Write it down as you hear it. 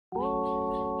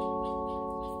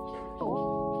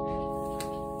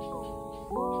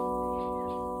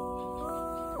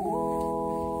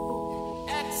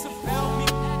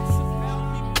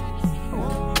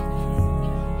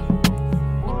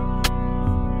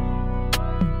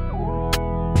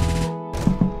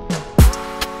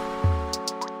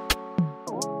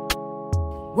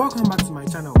Welcome back to my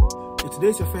channel. If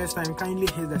today's your first time, kindly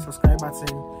hit the subscribe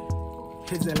button,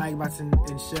 hit the like button,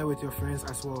 and share with your friends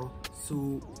as well,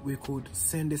 so we could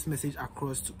send this message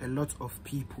across to a lot of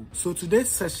people. So today's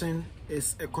session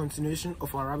is a continuation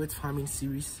of our rabbit farming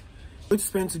series. We'll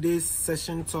spend today's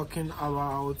session talking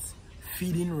about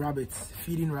feeding rabbits.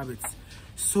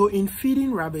 So in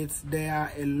feeding rabbits, there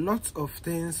are a lot of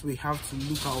things we have to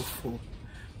look out for.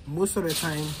 Most of the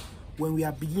time, when we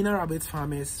are beginner rabbit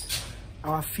farmers,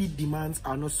 our feed demands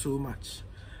are not so much.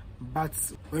 But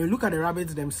when you look at the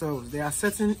rabbits themselves, there are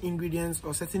certain ingredients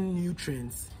or certain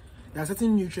nutrients. There are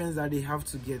certain nutrients that they have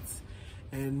to get,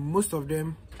 and most of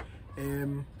them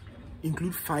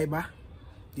include fiber.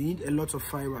 They need a lot of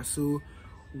fiber. So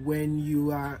when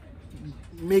you are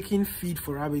making feed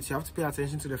for rabbits, you have to pay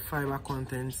attention to the fiber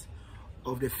contents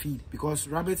of the feed, because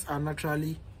rabbits are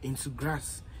naturally into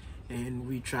grass, and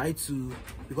we try to,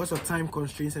 because of time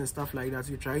constraints and stuff like that,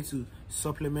 we try to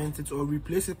supplement it or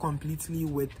replace it completely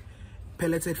with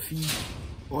pelleted feed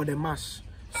or the mash.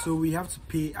 So we have to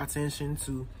pay attention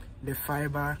to the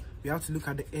fiber, we have to look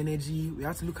at the energy, we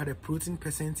have to look at the protein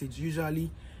percentage,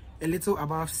 usually a little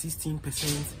above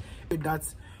 16%. With that,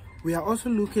 we are also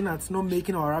looking at not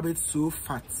making our rabbits so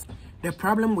fat. The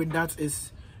problem with that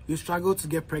is you struggle to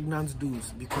get pregnant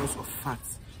does because of fat.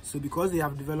 So because they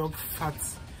have developed fat,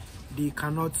 they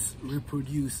cannot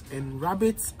reproduce. And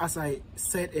rabbits, as I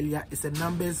said earlier, is a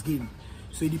numbers game.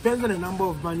 So it depends on the number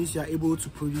of bunnies you are able to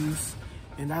produce,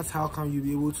 and that's how come you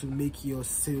be able to make your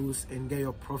sales and get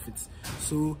your profits.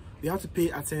 So we have to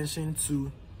pay attention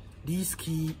to these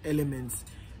key elements: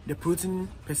 the protein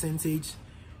percentage,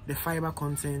 the fiber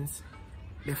content,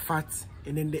 the fat,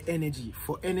 and then the energy.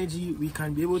 For energy, we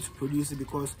can be able to produce it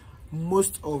because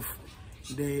most of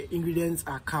the ingredients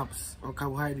are carbs or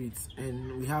carbohydrates,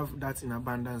 and we have that in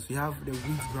abundance. We have the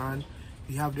wheat bran,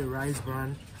 we have the rice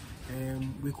bran,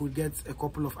 and we could get a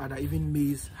couple of other, even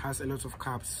maize has a lot of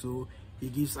carbs, so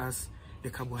it gives us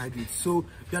the carbohydrates. So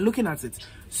we are looking at it.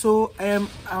 So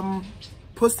I'm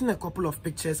posting a couple of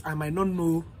pictures. I might not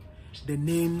know the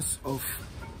names of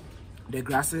the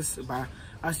grasses, but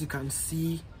as you can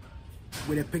see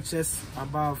with the pictures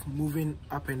above moving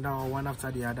up and down one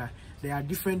after the other, there are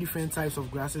different types of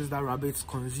grasses that rabbits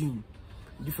consume.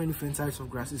 Different types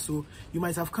of grasses. So you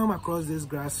might have come across this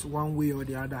grass one way or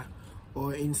the other,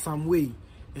 or in some way,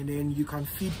 and then you can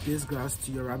feed this grass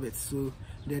to your rabbits. So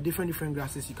there are different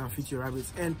grasses you can feed to your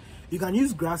rabbits, and you can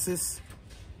use grasses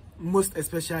most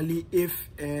especially if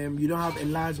you don't have a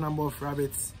large number of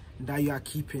rabbits that you are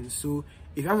keeping. So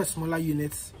if you have a smaller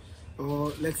unit,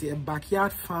 or let's say a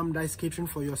backyard farm that is catering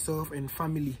for yourself and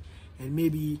family, and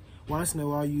maybe once in a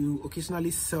while you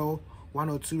occasionally sell 1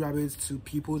 or 2 rabbits to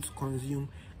people to consume,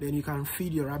 then you can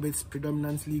feed your rabbits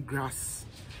predominantly grass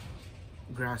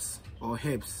or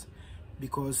herbs,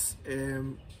 because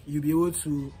you'll be able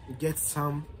to get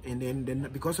some, and then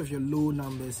because of your low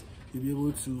numbers, you'll be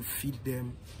able to feed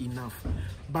them enough.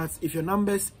 But if your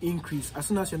numbers increase, as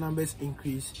soon as your numbers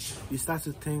increase, you start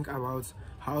to think about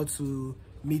how to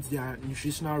meet their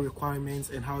nutritional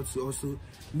requirements and how to also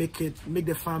make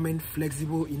the farming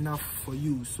flexible enough for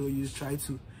you. So you try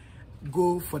to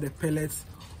go for the pellets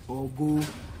or go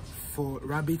for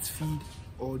rabbit feed,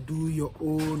 or do your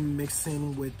own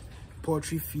mixing with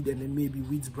poultry feed and then maybe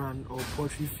wheat bran, or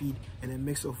poultry feed and a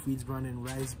mix of wheat bran and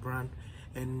rice bran,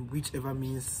 and whichever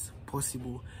means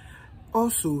possible.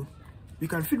 Also, we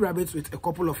can feed rabbits with a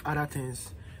couple of other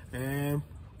things.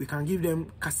 We can give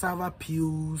them cassava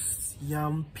peels,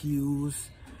 yam peels,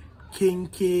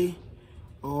 kenke,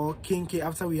 or kenke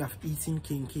after we have eaten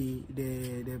kenke,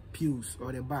 the peels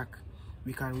or the back.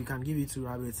 We can give it to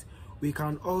rabbits. We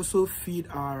can also feed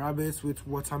our rabbits with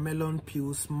watermelon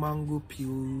peels, mango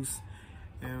peels,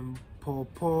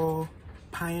 pawpaw,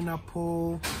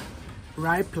 pineapple,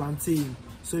 ripe plantain.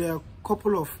 So there are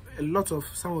a lot of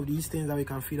some of these things that we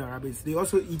can feed our rabbits. They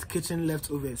also eat kitchen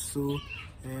leftovers. So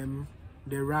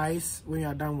the rice, when you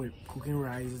are done with cooking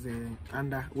rice,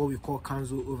 under what we call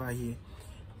kanzo over here,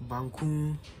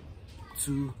 bankun,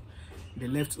 to the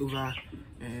leftover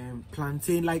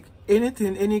plantain, like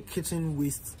anything, any kitchen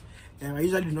waste. I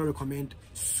usually do not recommend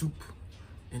soup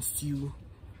and stew.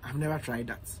 I've never tried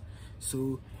that.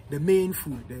 So the main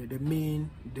food, the main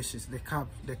dishes, the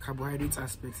carbohydrate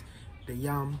aspects, the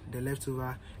yam, the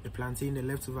leftover, the plantain, the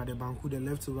leftover, the banku, the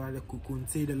leftover, the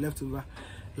kukunte, the leftover,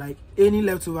 like any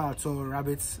leftover at all,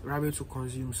 rabbits will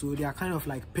consume. So they are kind of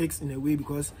like pigs in a way,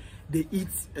 because they eat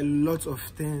a lot of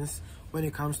things when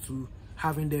it comes to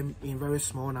having them in very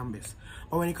small numbers.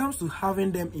 But when it comes to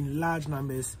having them in large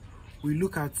numbers, we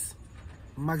look at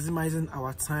maximizing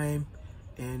our time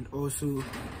and also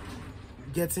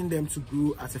getting them to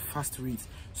grow at a fast rate.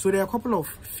 So there are a couple of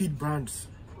feed brands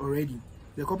already.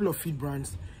 There are a couple of feed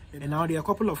brands, and now there are a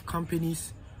couple of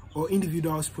companies or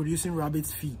individuals producing rabbit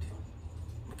feed.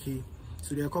 Okay,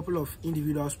 so there are a couple of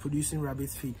individuals producing rabbit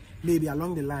feed. Maybe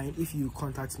along the line, if you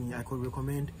contact me, I could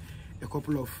recommend a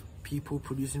couple of people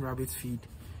producing rabbit feed,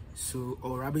 so,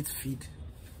 or rabbit feed,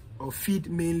 or feed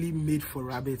mainly made for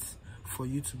rabbits, for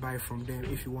you to buy from them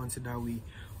if you want it that way.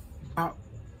 But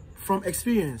from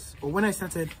experience, or when I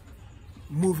started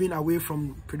moving away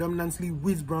from predominantly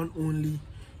wheat bran only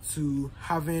to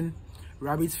having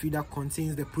rabbit feed that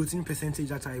contains the protein percentage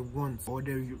that I want, or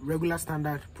the regular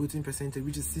standard protein percentage,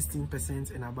 which is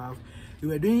 16% and above, we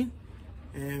were doing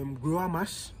grower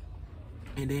mash,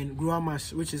 and then grower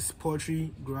mash, which is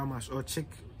poultry grower mash or chick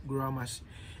grower mash,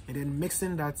 and then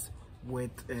mixing that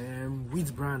with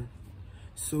wheat bran.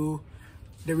 So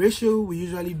the ratio we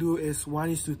usually do is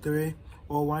 1:3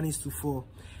 or 1:4.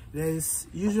 There's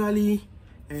usually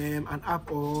an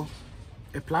app or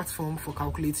a platform for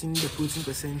calculating the protein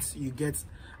percent you get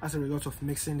as a result of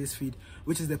mixing this feed,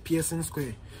 which is the Pearson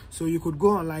square. So you could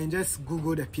go online, just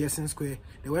Google the Pearson square,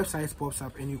 the website pops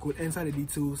up, and you could enter the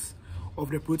details of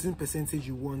the protein percentage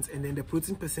you want, and then the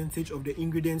protein percentage of the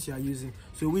ingredients you are using.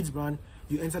 So wheat bran,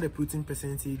 you enter the protein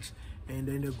percentage, and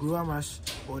then the grower mash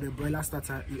or the broiler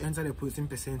starter, you enter the protein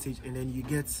percentage, and then you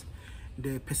get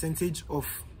the percentage of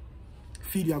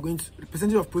feed you are going to, the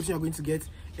percentage of protein you are going to get,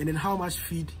 and then how much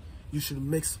feed you should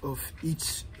mix of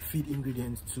each feed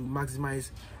ingredient to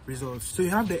maximize results. So you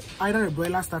have either a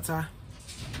broiler starter,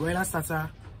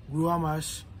 grower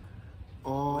mash,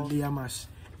 or layer mash.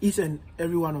 Each and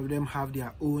every one of them have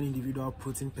their own individual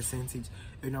protein percentage,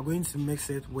 and you're going to mix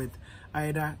it with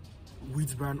either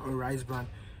wheat bran or rice bran.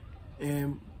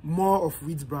 More of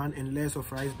wheat bran and less of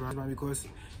rice bran, because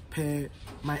per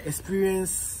my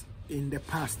experience in the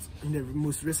past, in the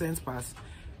most recent past,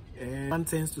 one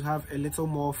tends to have a little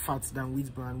more fat than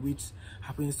wheat bran, which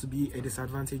happens to be a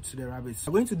disadvantage to the rabbits.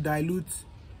 You're going to dilute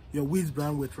your wheat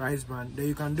bran with rice bran. Then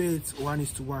you can do it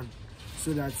 1:1,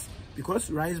 so that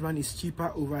because rice bran is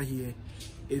cheaper over here,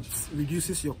 it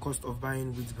reduces your cost of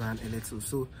buying wheat bran a little.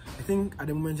 So I think at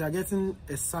the moment you're getting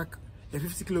a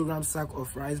 50 kilogram sack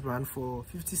of rice bran for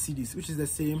 50 cedis, which is the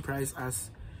same price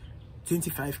as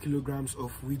 25 kilograms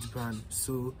of wheat bran.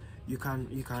 So you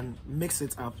can mix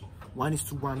it up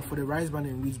 1:1 for the rice bran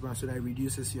and wheat bran, so that it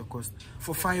reduces your cost.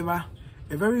 For fiber,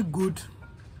 a very good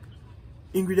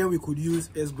ingredient we could use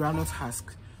is groundnut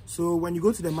husk. So when you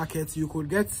go to the market, you could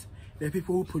get the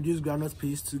people who produce groundnut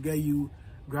paste to get you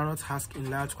groundnut husk in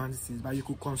large quantities, but you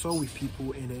could consult with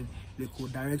people, and then they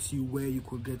could direct you where you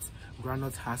could get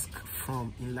groundnut husk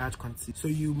from in large quantities. So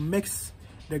you mix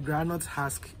the groundnut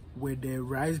husk with the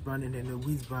rice bran and then the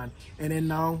wheat bran, and then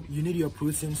now you need your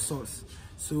protein source.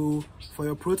 So for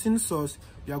your protein source,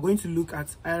 you are going to look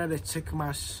at either the chick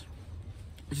mash,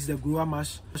 which is the grower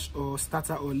mash, or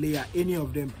starter or layer, any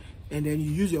of them, and then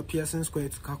you use your Pearson square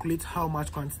to calculate how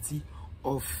much quantity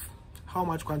of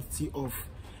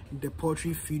the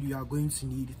poultry feed you are going to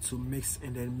need to mix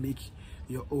and then make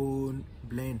your own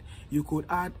blend. You could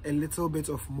add a little bit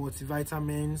of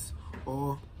multivitamins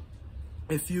or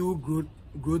a few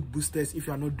growth boosters if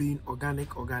you are not doing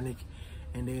organic,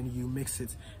 and then you mix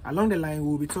it. Along the line,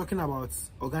 we'll be talking about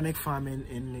organic farming,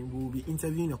 and we'll be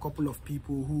interviewing a couple of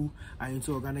people who are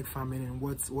into organic farming and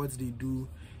what they do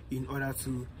in order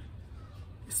to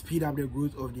speed up the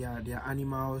growth of their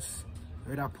animals,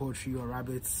 whether poultry or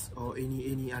rabbits or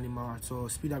any animal at all.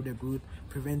 Speed up the growth,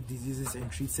 prevent diseases, and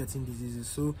treat certain diseases.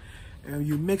 So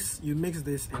you mix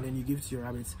this, and then you give it to your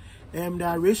rabbits. There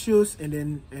are ratios and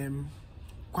then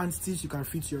quantities you can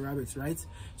feed to your rabbits, right?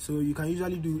 So you can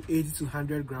usually do 80 to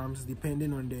 100 grams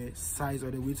depending on the size or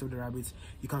the weight of the rabbits.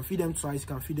 You can feed them twice, you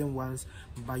can feed them once,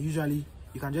 but usually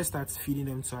you can just start feeding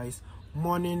them twice,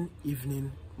 morning,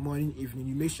 evening.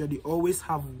 You make sure they always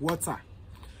have water.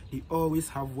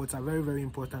 Very, very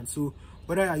important. So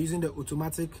whether you are using the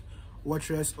automatic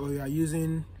waterers or you are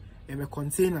using a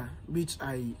container, which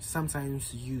I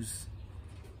sometimes use,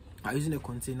 using a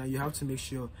container, you have to make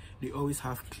sure they always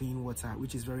have clean water,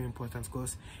 which is very important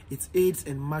because it aids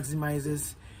and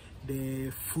maximizes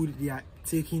the food they are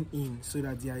taking in, so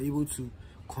that they are able to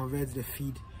convert the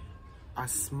feed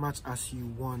as much as you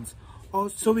want.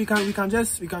 Also, we can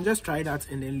just try that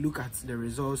and then look at the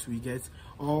results we get.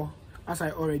 Or as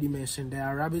I already mentioned, there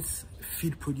are rabbit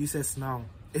feed producers now.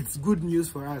 It's good news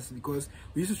for us because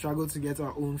we used to struggle to get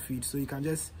our own feed, so you can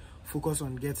just focus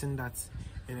on getting that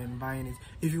and then buying it.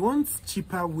 If you want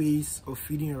cheaper ways of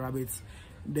feeding your rabbits,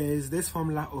 there's this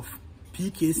formula of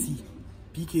PKC,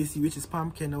 which is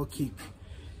palm kernel cake.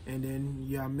 and then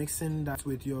you are mixing that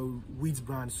with your wheat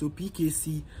bran. So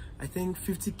PKC, I think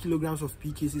 50 kilograms of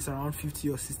PKC is around 50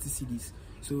 or 60 cedis.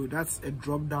 So that's a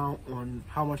drop down on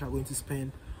how much I'm going to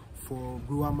spend for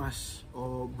grower mash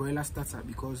or broiler starter,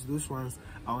 because those ones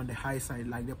are on the high side.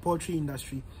 Like the poultry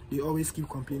industry, they always keep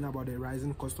complaining about the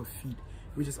rising cost of feed,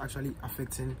 which is actually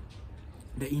affecting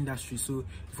the industry. So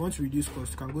if you want to reduce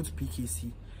cost, you can go to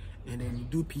PKC, and then you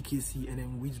do PKC and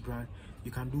then wheat bran. You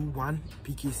can do 1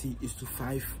 PKC is to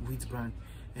 5 wheat bran,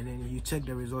 and then you check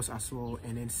the results as well,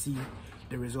 and then see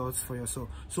the results for yourself.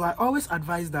 So I always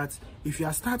advise that if you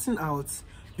are starting out,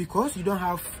 because you don't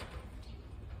have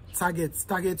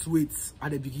target weights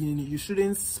at the beginning, you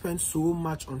shouldn't spend so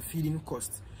much on feeding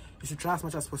costs. You should try as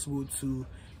much as possible to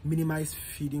minimize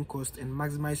feeding costs and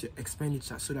maximize your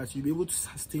expenditure, so that you'll be able to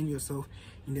sustain yourself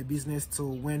in the business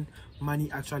till when money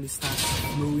actually starts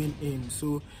flowing in.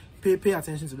 So pay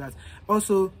attention to that.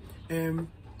 Also,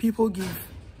 people give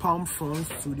palm fronds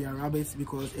to their rabbits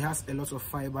because it has a lot of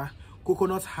fiber.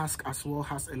 Coconut husk as well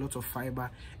has a lot of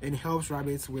fiber and helps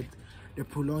rabbits with the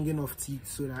prolonging of teeth,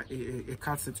 so that it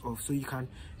cuts it off. So you can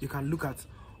look at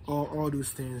all those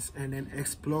things and then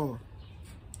explore.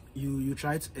 You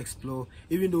try to explore,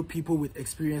 even though people with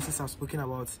experiences have spoken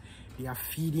about their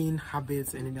feeding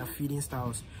habits and their feeding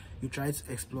styles. You try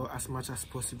to explore as much as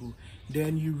possible.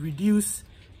 Then you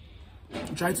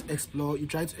try to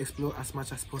explore as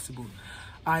much as possible.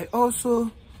 I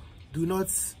also do not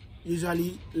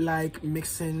usually like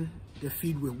mixing the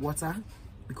feed with water,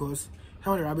 because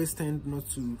how the rabbits tend not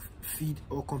to feed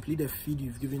or complete the feed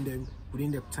you've given them within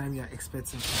the time you are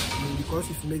expecting. Because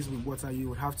if you mix with water, you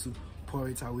would have to pour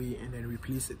it away and then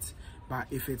replace it. But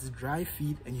if it's dry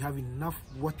feed and you have enough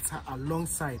water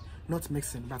alongside, not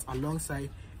mixing but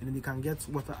alongside, and then you can get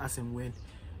water as and when,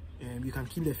 you can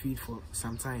keep the feed for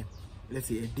some time, let's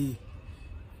say a day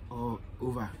or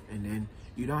over, and then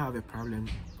you don't have a problem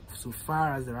so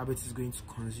far as the rabbit is going to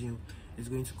consume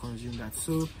that.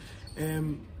 So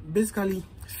basically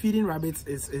feeding rabbits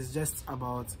is just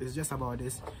about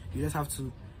this. You just have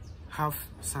to have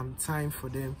some time for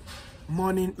them,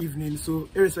 morning, evening. So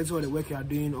irrespective of the work you are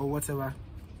doing or whatever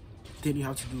thing you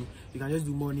have to do, you can just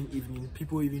do morning, evening.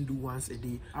 People even do once a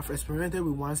day. I've experimented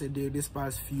with once a day this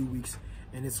past few weeks,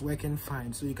 and it's working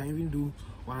fine. So you can even do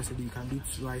once a day, you can do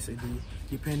twice a day,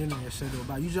 depending on your schedule.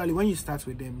 But usually when you start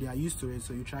with them, they are used to it,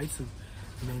 so you try to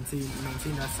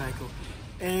maintain that cycle.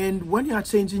 And when you are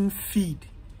changing feed,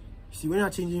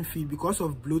 because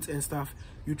of bloat and stuff,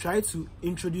 you try to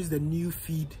introduce the new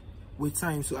feed with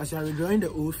time. So as you are withdrawing the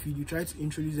old feed, you try to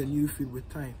introduce the new feed with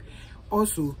time.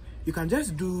 Also, you can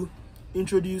just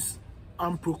introduce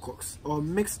Amprocox or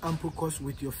mix Amprocox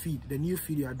with your feed, the new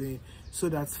feed you are doing, so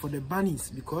that for the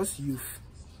bunnies, because you've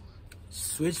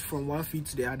switched from one feed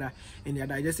to the other and their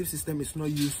digestive system is not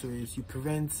used to it, you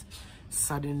prevent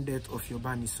sudden death of your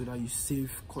bunnies, so that you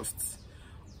save costs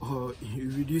or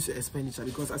you reduce your expenditure.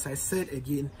 Because as I said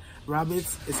again,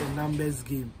 rabbits is a numbers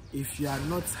game. If you are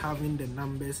not having the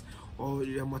numbers, or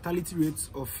the mortality rates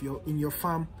of in your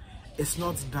farm is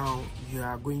not down, you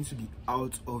are going to be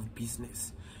out of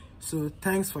business. So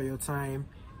thanks for your time,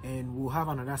 and we'll have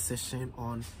another session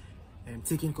on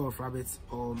taking care of rabbits,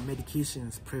 or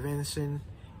medications, prevention,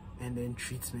 and then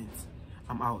treatment.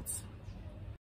 I'm out.